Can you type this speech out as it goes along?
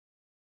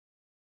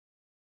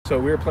So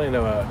we're playing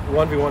a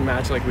 1v1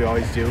 match like we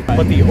always do.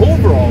 But the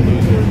overall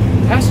loser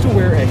has to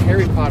wear a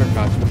Harry Potter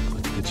costume.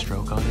 Puts a good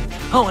stroke on it.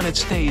 Oh, and it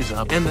stays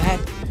up. And that,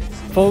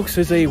 folks,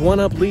 is a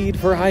 1-up lead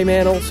for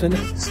Highman Olsen.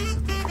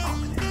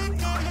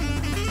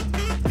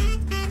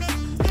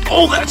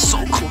 oh, that's so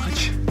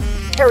clutch.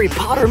 Harry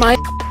Potter, my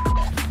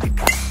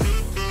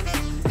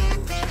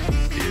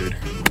Dude.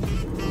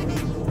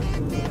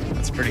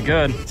 That's pretty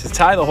good. Just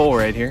tie the hole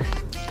right here.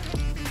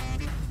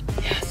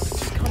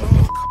 Yes, come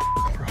on,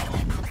 bro.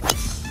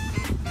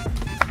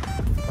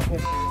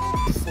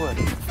 Slid.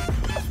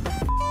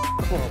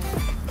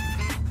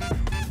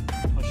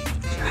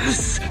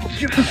 Yes.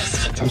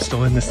 Yes. I'm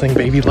still in this thing,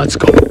 baby. Let's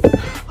go.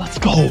 Let's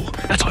go.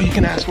 That's all you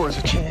can ask for is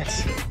a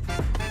chance.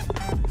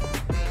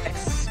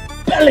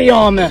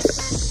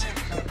 Expelliarmus.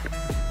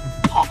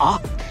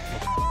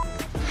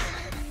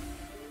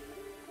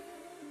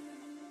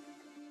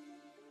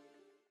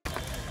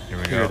 Here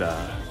we Here go.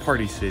 at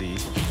Party City,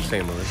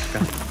 St. Louis.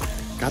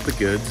 Got the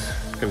goods.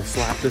 Gonna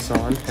slap this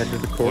on, head to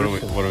the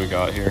course. What do we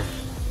got here?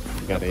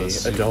 We got a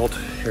adult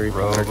Harry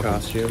Potter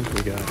costume.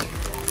 We got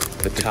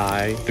the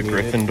tie. The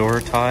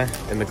Gryffindor tie.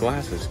 And the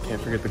glasses. Can't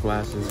forget the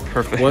glasses.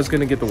 Perfect. Was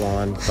gonna get the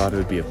wand. Thought it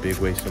would be a big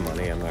waste of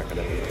money. I'm not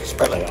gonna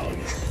spell it out.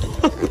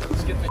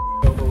 Let's get the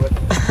over with.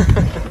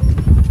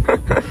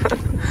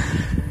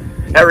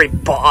 Harry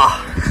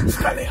Potter.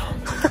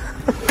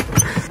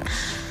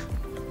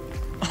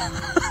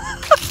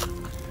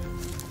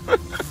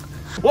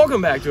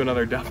 Welcome back to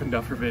another Duff and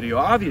Duffer video.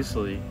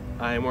 Obviously,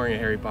 I am wearing a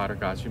Harry Potter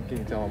costume. Can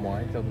you tell them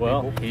why? Tell the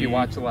people. If you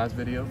watched the last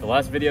video. The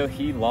last video,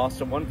 he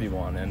lost a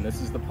 1v1, and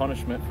this is the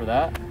punishment for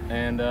that,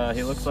 and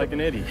he looks like an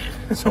idiot.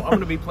 So I'm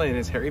going to be playing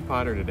as Harry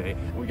Potter today.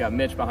 We got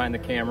Mitch behind the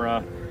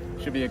camera.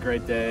 Should be a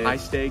great day. High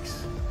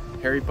stakes,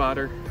 Harry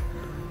Potter.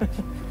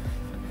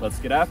 Let's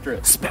get after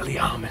it.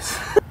 Expelliarmus.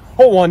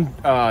 Hole 1,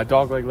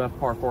 dog leg left,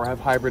 par 4. I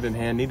have hybrid in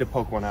hand. Need to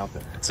poke one out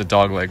there. It's a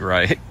dog leg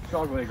right.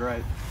 Dog leg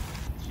right.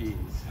 Jeez,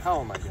 how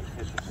am I going to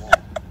hit this ball?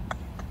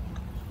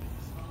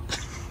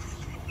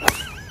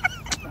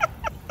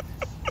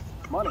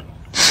 Money.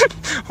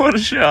 What a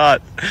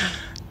shot.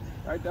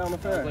 Right down the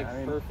fair. Like,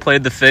 I mean,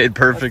 Played the fade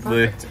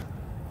perfectly.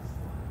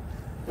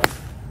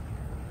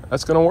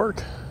 that's going to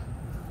work.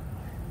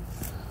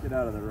 Get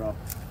out of the rough.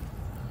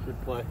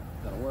 Good play.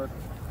 That'll work.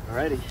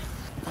 Alrighty.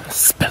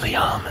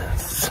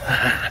 Expelliarmus.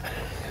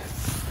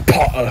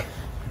 Potter.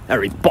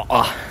 Harry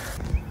Potter.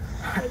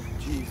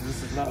 Jeez,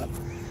 this is not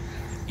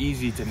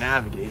easy to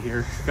navigate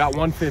here. Got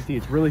 150.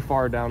 It's really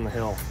far down the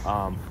hill.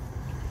 I'm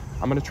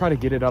going to try to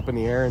get it up in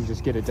the air and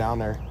just get it down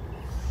there.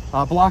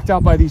 Blocked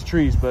out by these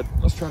trees, but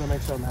let's try to make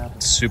something happen.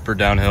 Super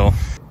downhill.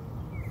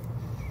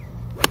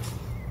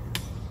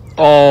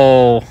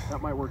 Oh.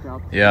 That might work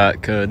out. Yeah,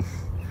 it could.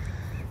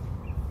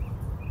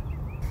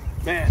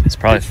 Man, It's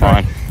probably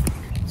fine.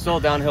 Still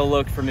a downhill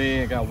look for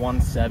me. I got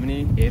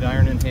 170,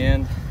 8-iron in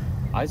hand.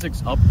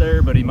 Isaac's up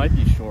there, but he might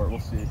be short.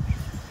 We'll see.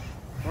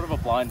 Sort of a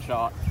blind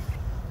shot.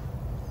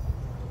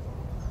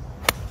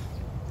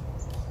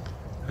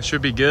 That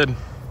should be good.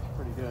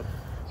 Pretty good.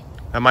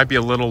 That might be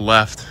a little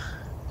left.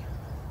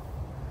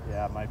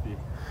 Yeah, it might be.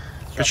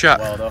 Good shot.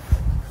 Well, though. All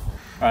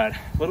right,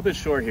 a little bit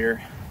short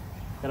here.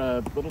 Got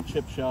a little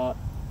chip shot,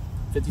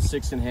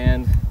 56 in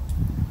hand.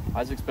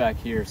 Isaac's back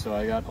here, so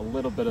I got a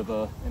little bit of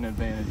an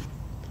advantage.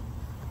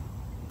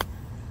 A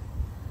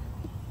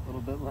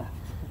little bit left.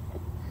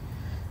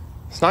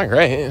 It's not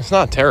great. It's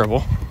not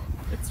terrible.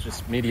 It's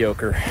just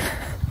mediocre,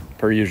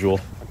 per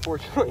usual.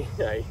 unfortunately,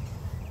 I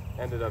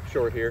ended up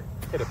short here.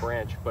 Hit a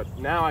branch, but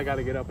now I got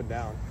to get up and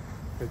down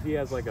because he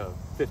has like a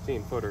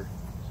 15-footer.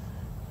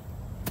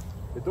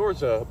 The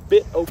door's a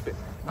bit open.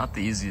 Not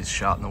the easiest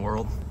shot in the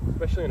world.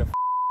 Especially in a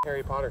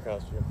Harry Potter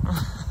costume.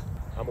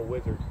 I'm a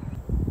wizard.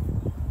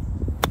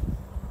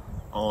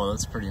 Oh,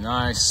 that's pretty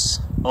nice.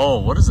 Oh,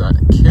 what is that?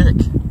 A kick.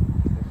 Let's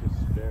just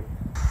spin.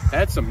 That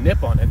had some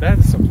nip on it. That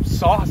had some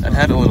sauce. That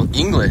had a little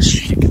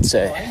English, you could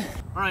say.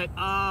 All right,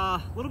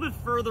 a little bit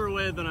further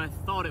away than I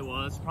thought it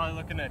was. Probably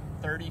looking at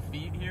 30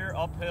 feet here,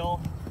 uphill.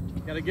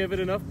 Got to give it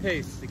enough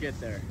pace to get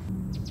there.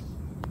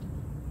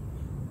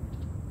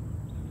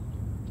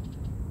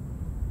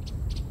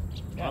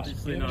 Yeah,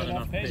 Obviously not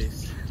enough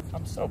pace.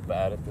 I'm so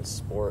bad at this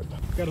sport.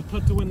 Got to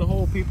put to win the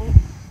hole, people.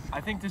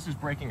 I think this is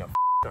breaking a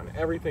ton.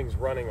 Everything's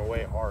running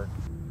away hard.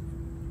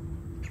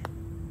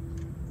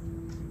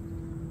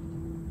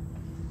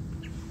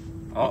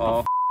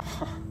 Uh-oh.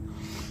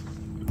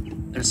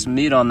 There's some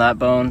meat on that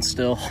bone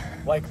still.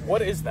 Like,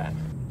 what is that?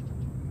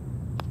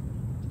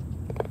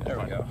 There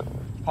we go.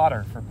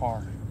 Potter for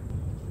par.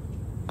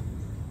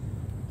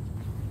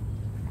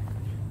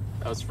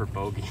 That was for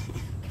bogey.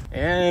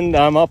 And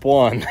I'm up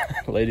one,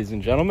 ladies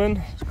and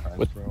gentlemen,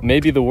 with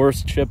maybe the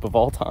worst chip of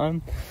all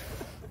time.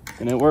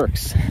 And it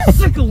works.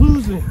 Sick of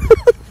losing.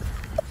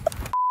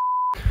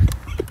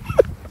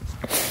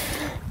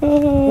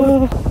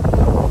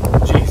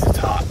 Jeez, it's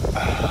hot.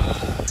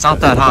 It's not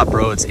that hot,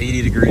 bro. It's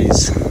 80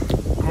 degrees.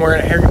 I'm wearing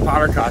a Harry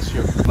Potter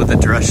costume. With a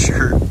dress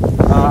shirt.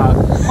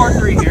 Par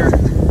 3 here.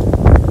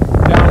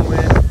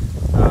 Downwind.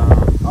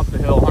 Up the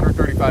hill,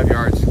 135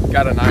 yards.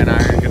 Got a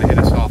 9-iron. Gonna hit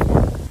a soft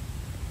one.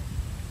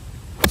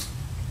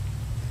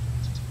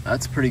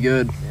 That's pretty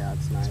good. Yeah,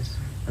 it's nice.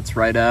 That's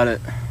right at it.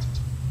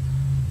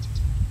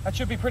 That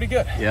should be pretty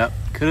good. Yep,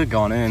 could have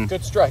gone in.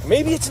 Good strike.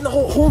 Maybe it's in the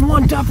hole in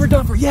one,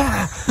 dumper,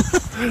 yeah.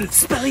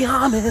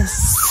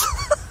 Spelliamus.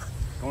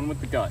 Going with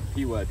the gut,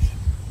 P-wedge.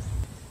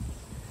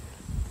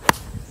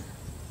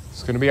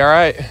 It's gonna be all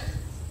right.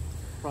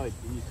 Probably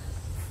deep.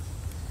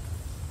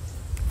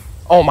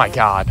 Oh my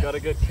God. Got a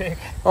good kick.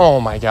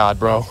 Oh my God,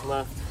 bro.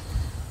 Left.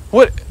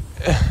 What?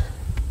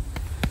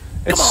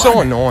 It's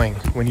so annoying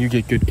when you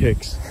get good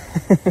kicks.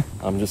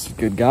 I'm just a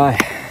good guy.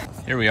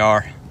 Here we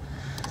are.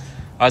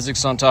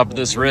 Isaac's on top of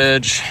this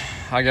ridge.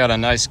 I got a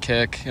nice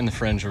kick in the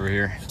fringe over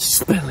here.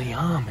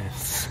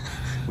 Spelliamus.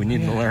 We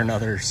need to learn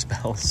other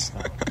spells.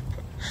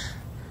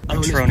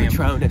 Onus Petronium.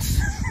 Patronus.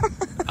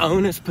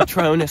 Onus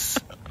Patronus.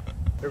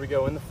 Here we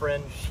go in the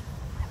fringe.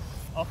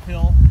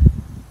 Uphill.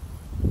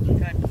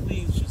 Can I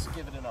please just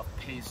give it enough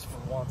pace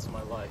for once in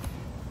my life?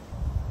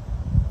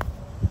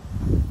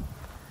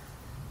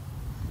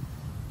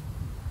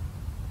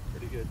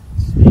 Pretty good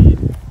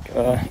speed.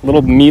 Got a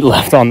little meat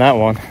left on that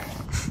one.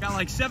 Got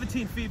like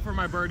 17 feet for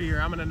my birdie here.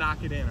 I'm gonna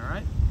knock it in, all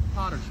right?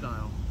 Potter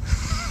style.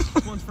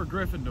 This one's for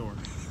Gryffindor.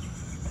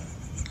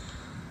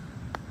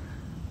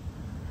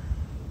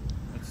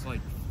 It's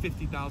like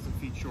 50,000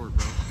 feet short,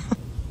 bro.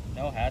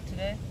 No hat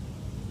today?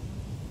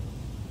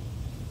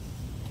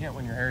 Can't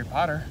win your Harry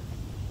Potter.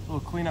 A little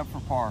cleanup for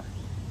par.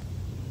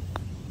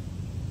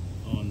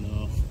 Oh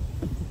no.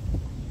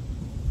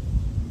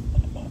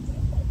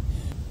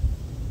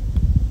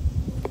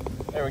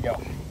 There we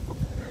go.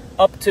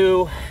 Up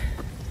 2,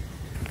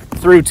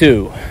 through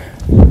 2.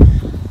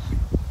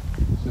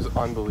 This is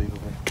unbelievable.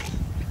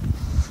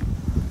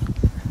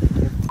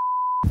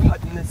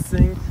 Putting this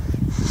thing.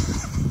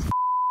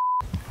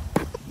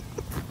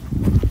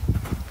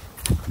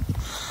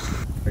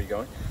 Are you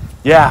going?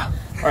 Yeah.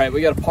 All right,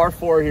 we got a par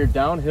 4 here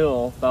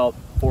downhill, about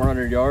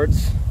 400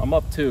 yards. I'm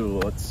up 2.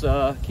 Let's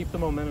keep the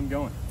momentum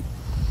going.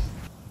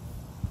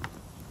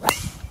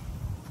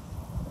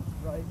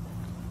 Right.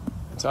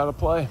 It's out of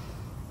play.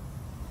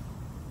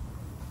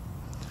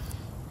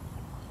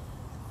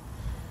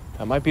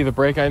 That might be the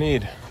break I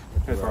need.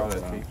 I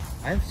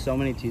have so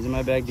many tees in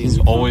my bag. He's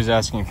always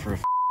asking for a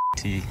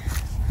tee.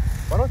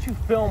 Why don't you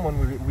film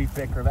when we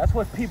bicker? That's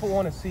what people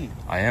want to see.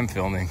 I am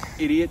filming.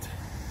 Idiot.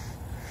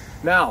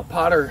 Now,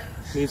 Potter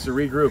needs to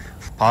regroup.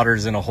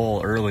 Potter's in a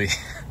hole early.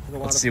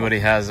 Let's see what he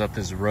has up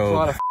his There's a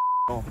lot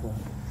robe.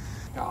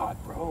 of God,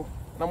 bro.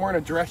 And I'm wearing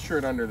a dress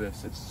shirt under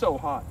this. It's so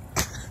hot.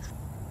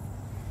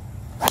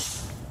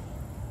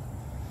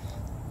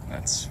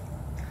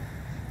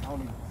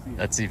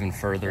 That's even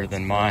further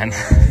than mine.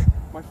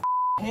 My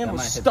hand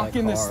was stuck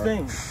in this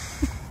thing.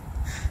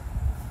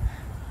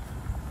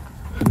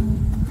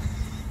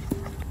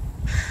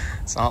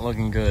 It's not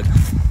looking good.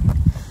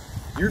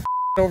 You're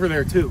over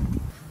there too.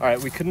 All right,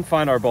 we couldn't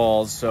find our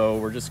balls, so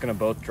we're just gonna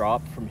both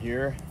drop from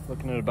here.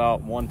 Looking at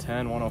about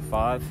 110,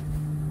 105.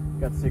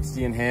 Got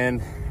 60 in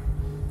hand.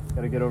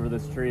 Gotta get over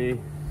this tree.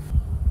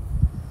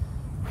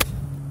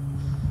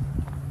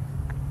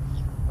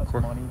 That's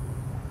money.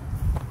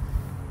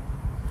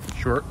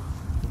 Short.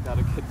 Got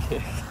a good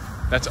kick.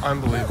 That's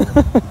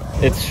unbelievable.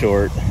 It's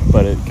short,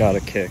 but it got a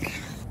kick.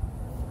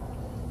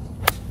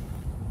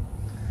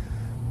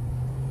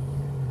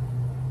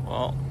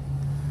 Well,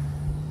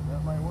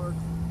 That might work.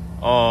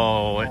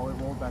 oh, It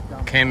rolled back down.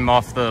 it came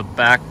off the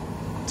back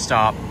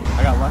stop.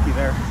 I got lucky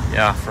there.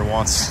 Yeah, for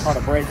once. On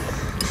a break.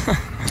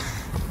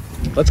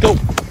 Let's go.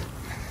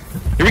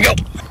 Here we go.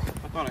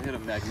 I thought I hit a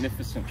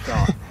magnificent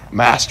shot.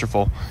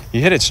 Masterful.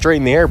 You hit it straight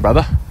in the air,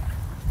 brother.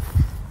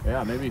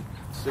 Yeah, maybe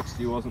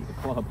 60 wasn't the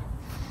club.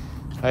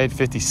 I had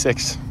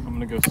 56. I'm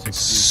gonna go 60.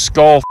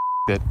 Skull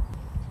it.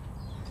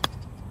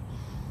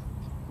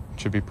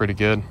 Should be pretty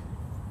good.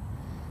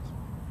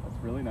 That's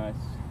really nice.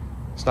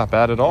 It's not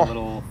bad at A all.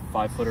 little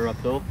 5-footer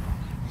uphill.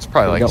 It's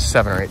probably There we like go.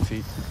 7 or 8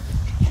 feet.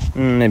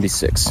 Maybe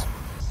 6. Should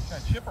I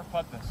chip or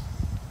putt this?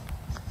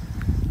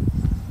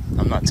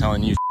 I'm not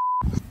telling you.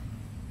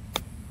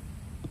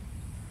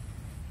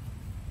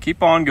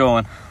 Keep on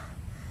going.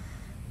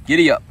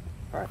 Giddy up.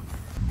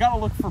 Gotta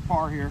look for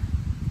par here.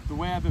 The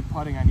way I've been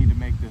putting, I need to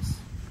make this.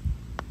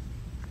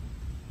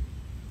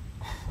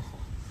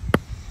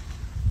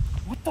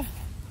 What the?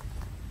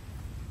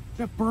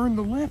 That burned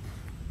the lip.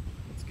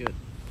 That's good.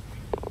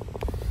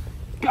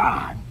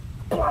 God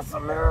bless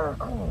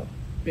America.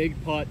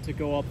 Big putt to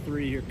go up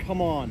 3 here.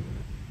 Come on.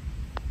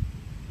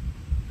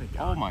 Thank Oh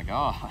God. my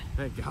God.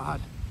 Thank God.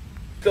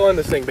 Still in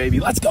this thing, baby.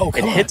 Let's go. It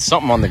Come on. hit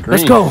something on the green.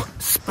 Let's go.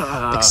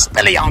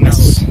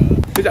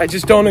 Expelliarmus. I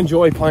just don't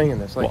enjoy playing in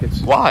this. Like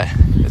it's Why?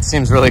 It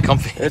seems really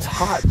comfy. it's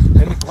hot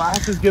and the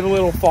glasses get a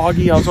little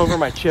foggy. I was over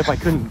my chip. I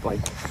couldn't like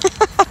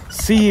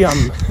see.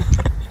 I'm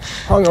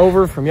hung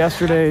over from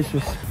yesterday. It's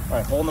just. All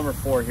right, hole number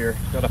 4 here.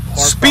 Got a par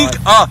Speak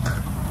 5. up.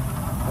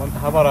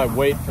 How about I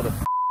wait for the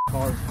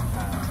cars to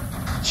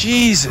pass?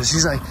 Jesus.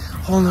 He's like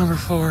hole number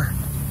 4.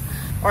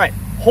 All right,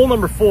 hole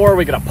number 4.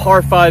 We got a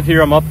par 5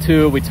 here. I'm up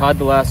 2. We tied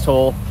the last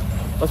hole.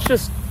 Let's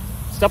just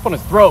step on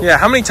his throat. Yeah.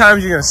 How many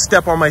times are you gonna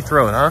step on my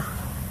throat, huh?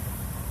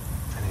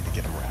 I need to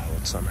get him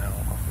rattled somehow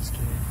off this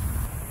game.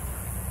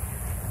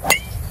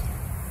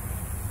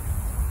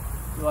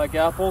 like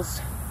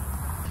apples?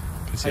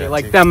 How you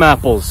like them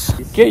apples?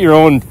 Get your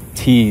own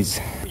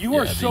tees. You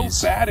are so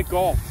bad at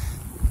golf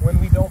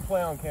when we don't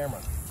play on camera.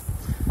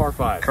 Par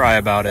 5. Cry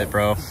about it,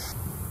 bro.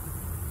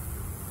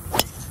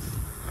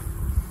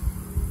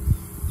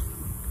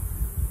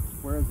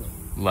 Where is it?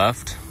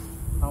 Left.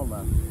 How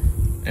left?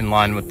 In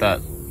line with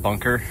that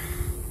bunker.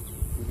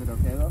 Is it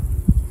okay though?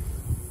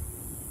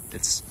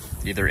 It's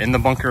either in the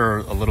bunker or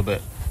a little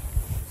bit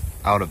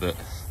out of it.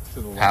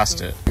 To the left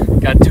Past of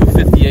it. Got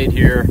 258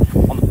 here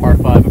on the par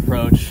 5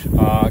 approach.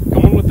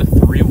 Going with the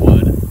 3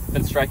 wood.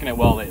 Been striking it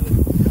well lately.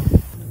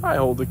 I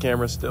hold the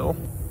camera still.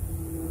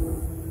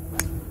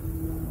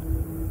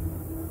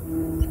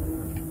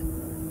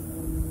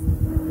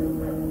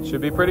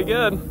 Should be pretty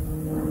good.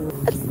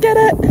 Let's get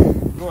it.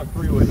 I'm going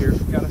 3 wood here.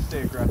 Gotta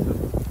stay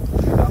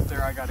aggressive. Out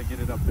there, I gotta get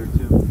it up there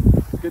too.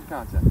 Good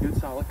contact. Good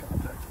solid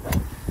contact.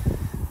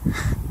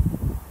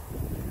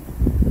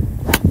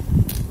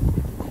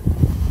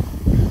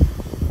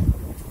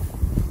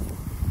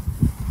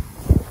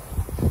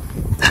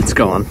 That's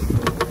gone.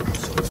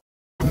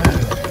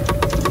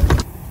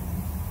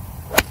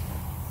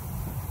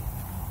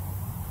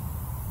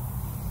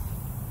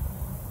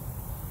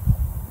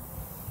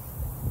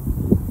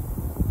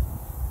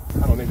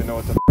 I don't even know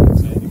what to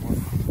say anymore.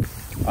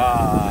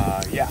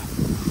 Yeah.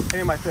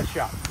 Hitting my 5th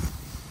shot.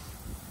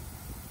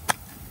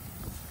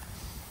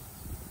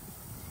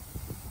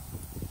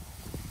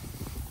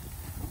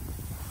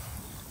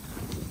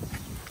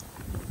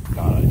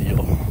 Not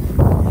ideal.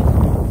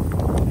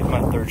 Hit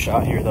my 3rd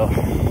shot here though.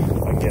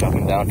 If I can get up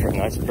and down for a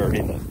nice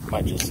birdie, that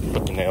might just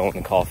put the nail in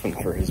the coffin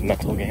for his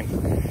mental game.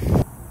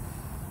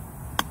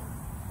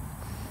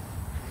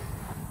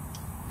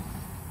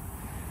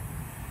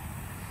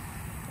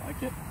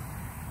 Like it?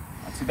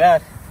 Not too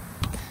bad.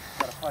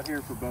 Got a putt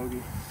here for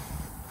bogey.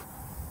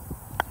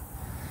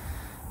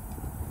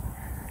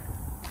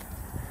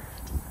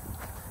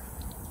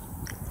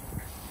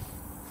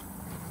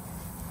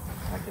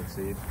 I can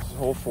see. This is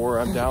hole 4.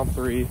 I'm down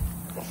 3.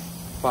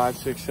 5,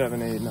 6,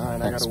 7, 8,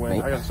 9. I gotta win.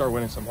 I gotta start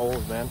winning some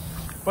holes, man.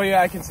 But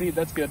yeah, I can see.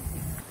 That's good.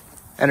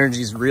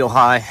 Energy's real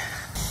high.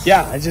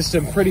 Yeah, I just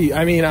am pretty.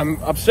 I mean,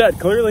 I'm upset.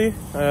 Clearly,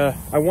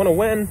 I want to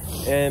win,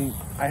 and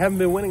I haven't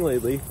been winning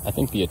lately. I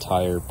think the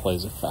attire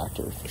plays a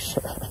factor for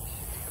sure.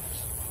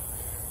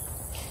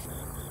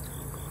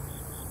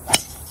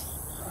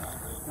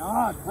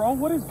 God, bro,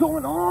 what is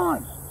going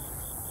on?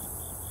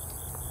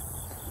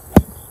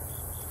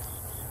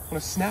 I'm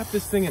gonna snap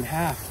this thing in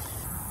half.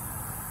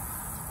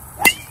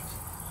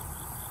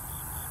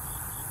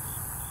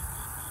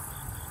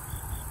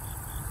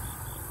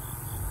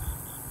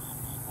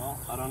 Well,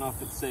 I don't know if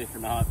it's safe or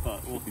not,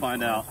 but we'll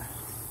find out.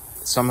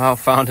 Somehow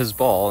found his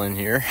ball in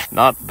here.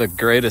 Not the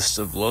greatest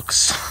of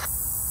looks.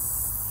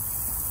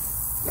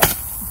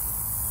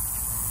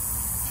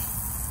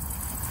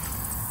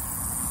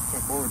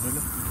 Went forward, didn't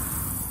it?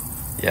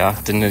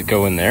 Yeah, didn't it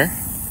go in there?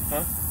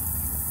 Huh?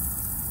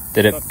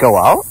 Did it go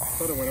out? I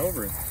thought it went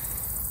over it.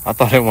 I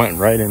thought it went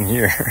right in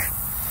here.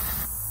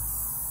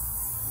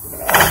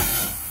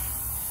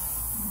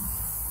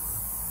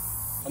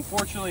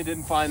 Unfortunately,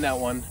 didn't find that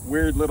one.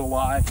 Weird little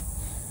lie.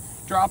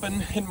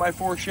 Dropping, hitting my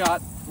 4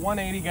 shot.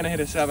 180, gonna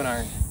hit a 7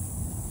 iron.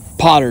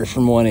 Potter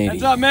from 180.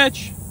 Heads up,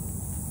 Mitch.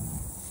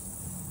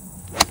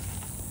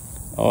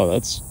 Oh,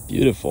 that's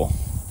beautiful.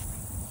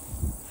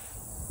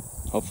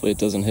 Hopefully it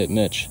doesn't hit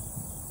Mitch.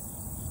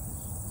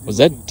 Was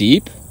that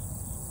deep?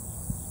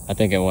 I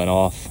think it went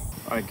off.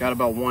 All right, got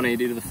about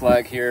 180 to the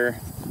flag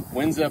here.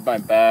 Wind's at my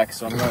back,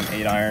 so I'm going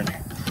 8 iron.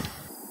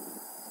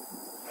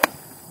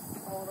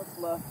 Oh, that's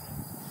left.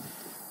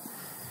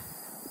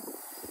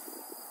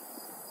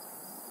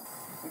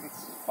 I think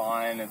it's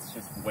fine. It's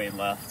just way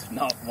left.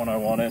 Not what I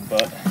wanted,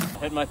 but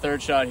hit my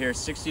 3rd shot here.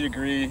 60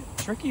 degree.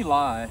 Tricky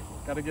lie.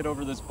 Got to get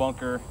over this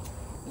bunker.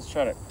 Just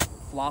try to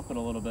flop it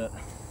a little bit.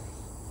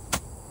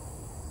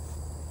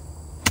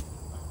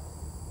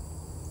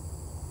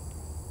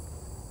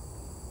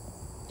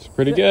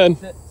 Pretty good.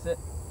 Sit.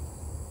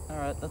 All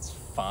right, that's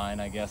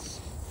fine, I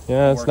guess.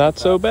 Yeah, it's not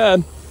so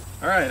bad.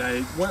 All right,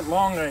 I went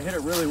long. I hit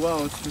it really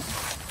well. It's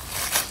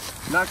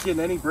just not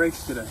getting any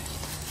breaks today.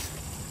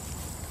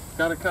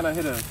 Got to kind of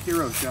hit a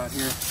hero shot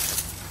here.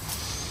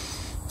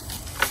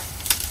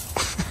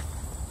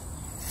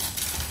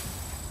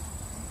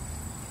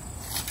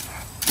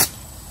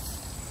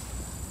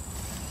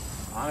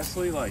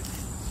 Honestly, like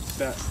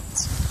that.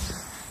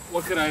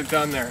 What could I have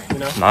done there? You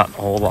know? Not a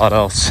whole lot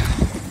else.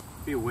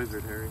 Be a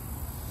wizard, Harry.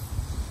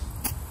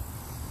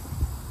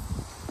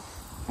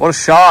 What a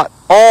shot.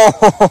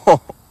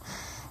 Oh,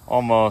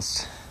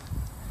 almost.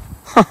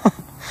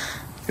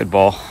 Good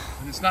ball.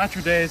 When it's not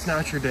your day, it's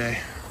not your day.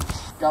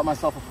 Got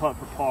myself a putt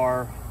for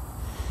par.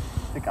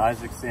 I think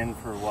Isaac's in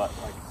for what,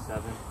 like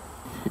 7?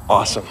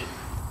 Awesome.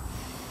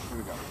 Here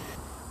we go.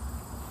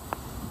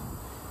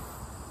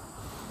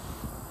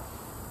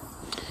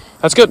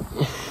 That's good.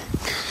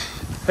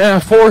 Yeah,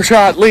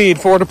 4-shot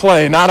lead, 4 to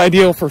play. Not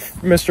ideal for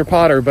Mr.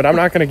 Potter, but I'm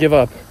not going to give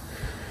up.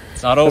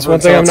 It's not over. That's one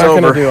thing I'm not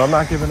going to do. I'm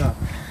not giving up.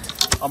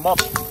 I'm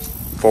up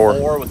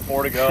 4 with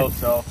 4 to go,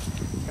 so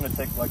gonna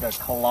take like a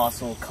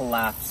colossal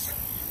collapse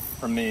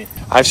from me.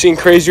 I've seen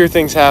crazier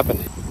things happen.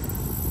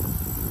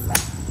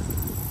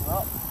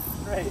 Well,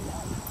 great.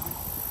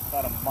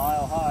 About a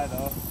mile high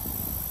though.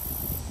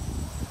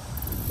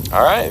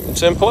 All right,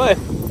 it's in play.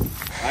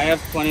 I have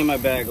plenty in my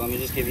bag. Let me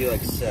just give you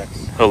like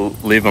 6. He'll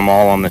leave them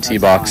all on the tee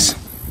box.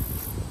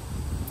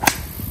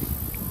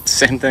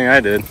 Same thing I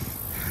did.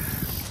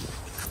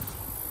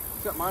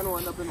 Except mine will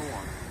end up in the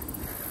water.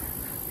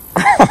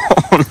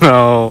 Oh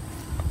no.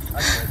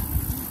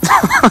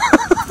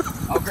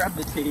 I'll grab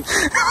the tee.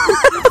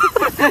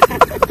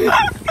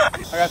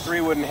 I got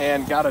 3 wood in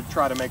hand. Gotta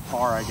try to make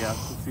par, I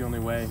guess. It's the only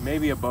way.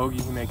 Maybe a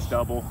bogey who makes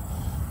double.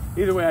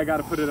 Either way, I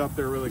gotta put it up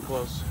there really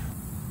close.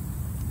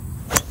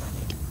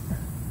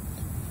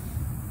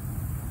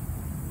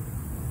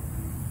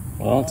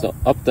 Well, it's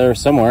up there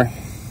somewhere.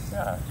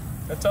 Yeah,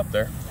 it's up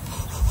there.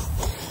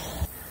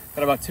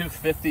 Got about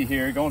 250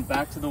 here, going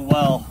back to the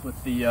well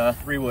with the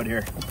 3 wood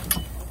here.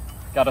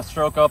 Got a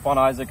stroke up on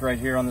Isaac right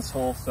here on this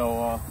hole,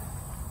 so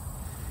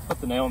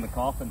put the nail in the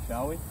coffin,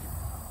 shall we?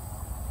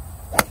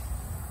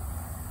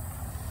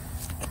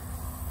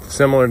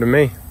 Similar to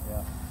me.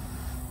 Yeah.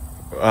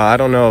 I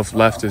don't know if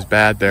left is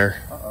bad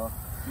there. Uh-oh,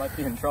 might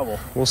be in trouble.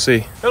 We'll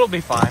see. It'll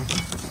be fine.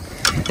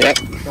 Yep.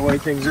 The way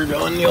things are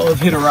going, you'll have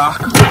hit a rock.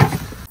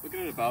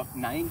 Looking at about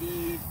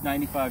 90,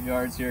 95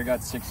 yards here.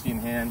 Got 60 in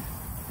hand.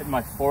 Hit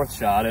my 4th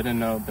shot. I didn't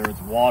know there was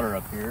water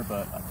up here,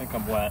 but I think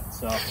I'm wet,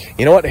 so.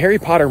 You know what? Harry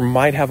Potter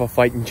might have a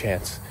fighting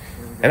chance.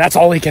 And that's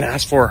all he can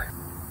ask for.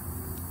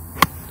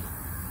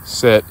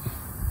 Sit.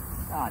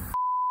 God.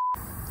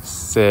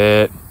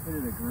 Sit. Hit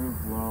it a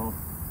groove low.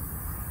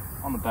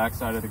 On the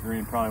backside of the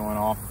green, probably went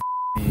off.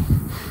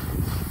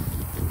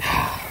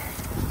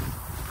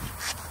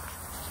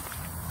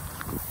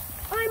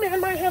 My man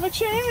might have a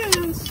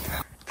chance.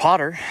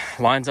 Potter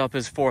lines up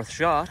his 4th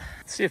shot.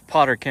 Let's see if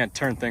Potter can't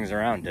turn things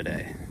around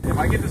today. If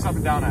I get this up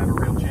and down, I have a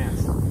real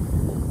chance.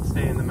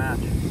 Stay in the match.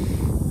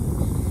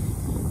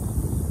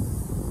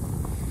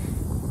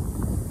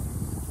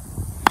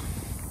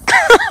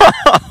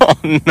 Oh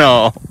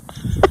no.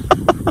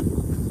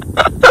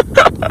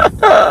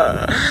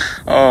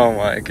 Oh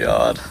my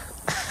God.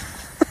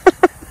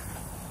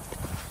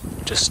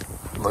 Just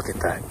look at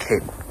that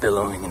cape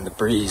billowing in the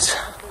breeze.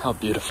 How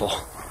beautiful.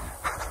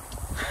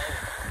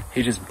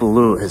 He just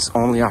blew his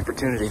only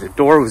opportunity. The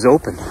door was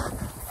open.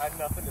 I had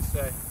nothing to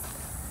say.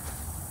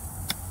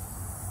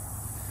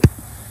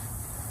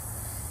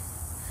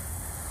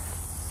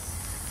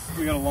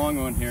 We got a long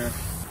one here.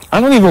 I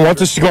don't even want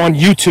this to go on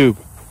YouTube.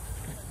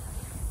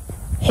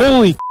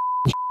 Holy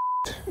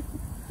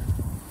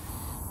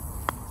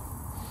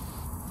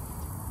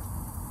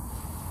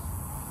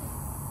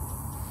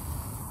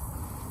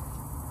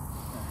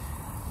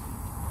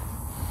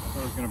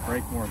I was gonna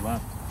break more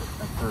left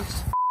at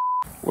first.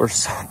 We're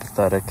so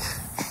pathetic.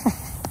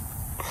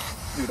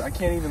 dude, I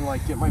can't even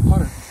like get my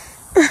putter.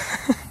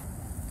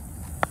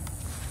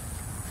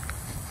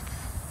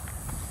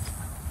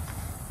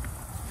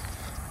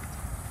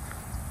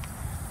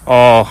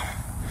 Oh,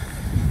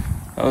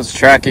 that was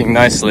tracking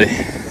nicely.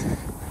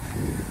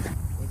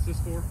 What's this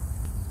for?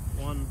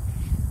 1,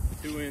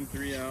 2 in,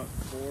 3 out,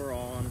 4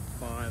 on,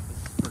 5. This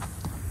is for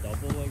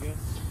double, I guess.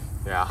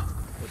 Yeah.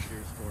 What's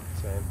yours for?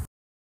 Same.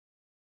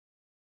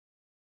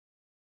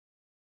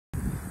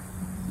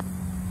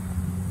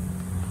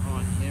 Oh,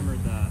 I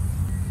hammered that.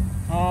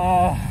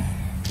 Oh.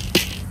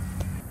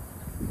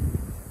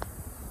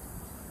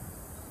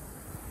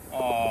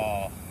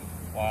 Oh,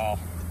 wow.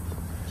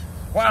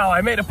 Wow,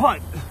 I made a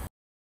putt.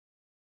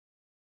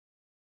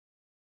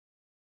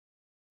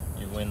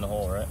 You win the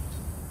hole, right?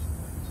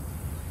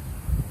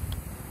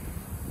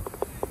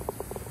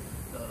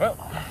 Well,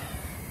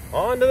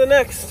 on to the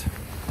next.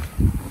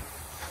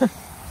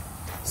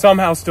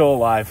 Somehow still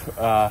alive.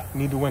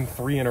 Need to win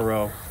 3 in a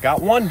row.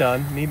 Got 1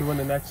 done. Need to win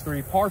the next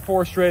 3. Par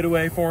 4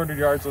 straightaway, 400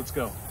 yards. Let's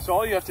go. So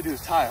all you have to do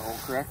is tie a hole,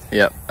 correct?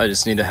 Yep, I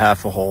just need a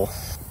half a hole.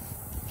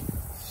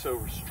 So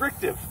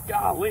restrictive.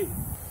 Golly.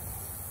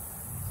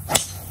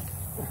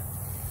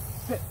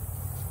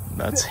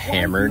 That's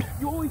hammered.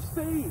 You always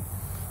say.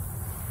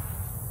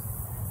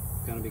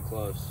 Gonna be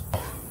close.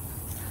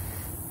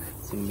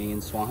 It's a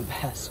mean swamp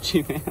ass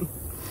G-Man.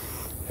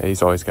 Yeah,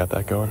 he's always got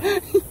that going.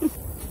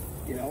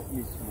 You know,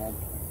 you swamp.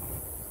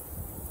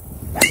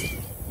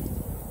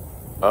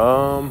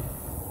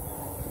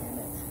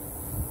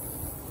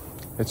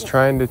 It's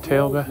trying to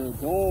tail back. The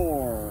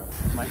door.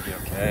 Might be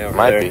okay over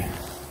Might there. be.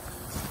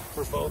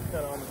 We're both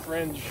kind of on the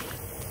fringe.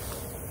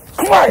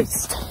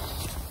 Christ!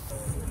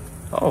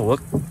 Oh,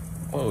 look.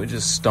 What we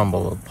just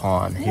stumbled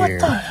upon here.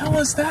 What the hell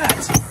is that?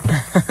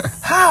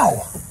 How?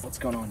 What's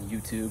going on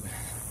YouTube?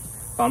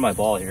 Found my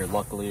ball here,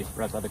 luckily,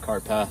 right by the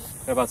cart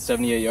path. Got about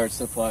 78 yards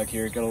to the flag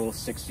here. Got a little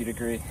 60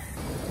 degree.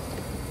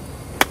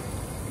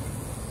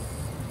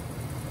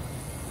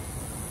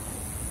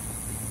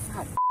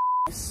 God,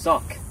 I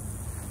suck.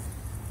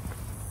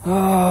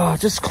 Oh,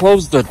 just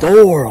close the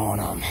door on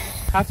him.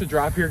 Have to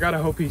drop here. Gotta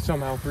hope he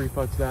somehow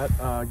 3-putts that.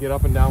 Get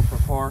up and down for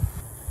par.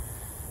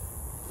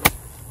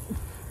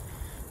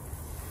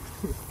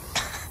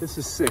 This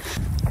is sick.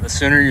 The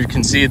sooner you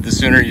concede, the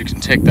sooner you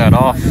can take that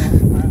off.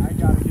 I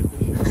gotta get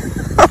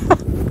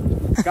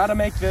this. Gotta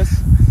make this.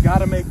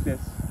 Gotta make this.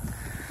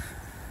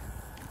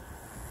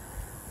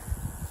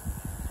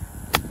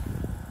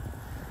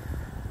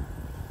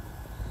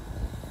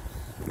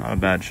 Not a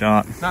bad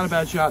shot. Not a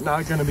bad shot.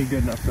 Not gonna be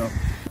good enough though.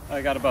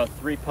 I got about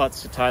 3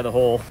 putts to tie the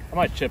hole. I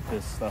might chip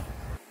this though.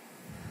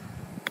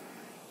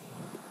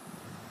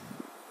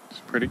 It's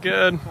pretty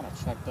good. Kind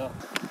of checked up.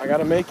 I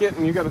gotta make it,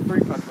 and you got a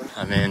 3-putt one.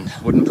 I mean,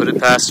 wouldn't put it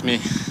past me.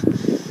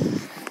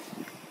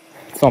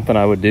 Something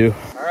I would do.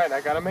 All right,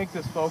 I gotta make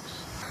this,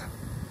 folks.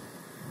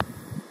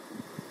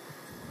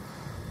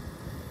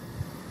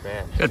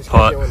 Man, Good just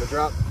putt. can't get one to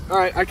drop. All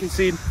right, I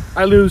concede.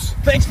 I lose.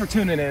 Thanks for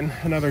tuning in.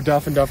 Another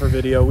Duff and Duffer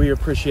video. We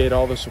appreciate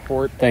all the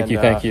support. Thank you.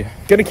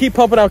 Gonna keep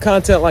pumping out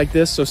content like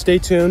this, so stay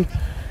tuned.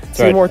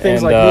 See right. more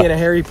things And, like me in a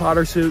Harry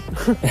Potter suit.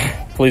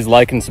 Please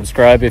like and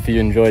subscribe if you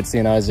enjoyed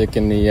seeing Isaac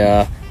in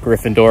the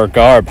Gryffindor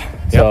garb.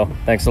 So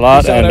thanks a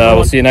lot, Peace out, and everyone.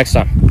 we'll see you next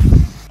time.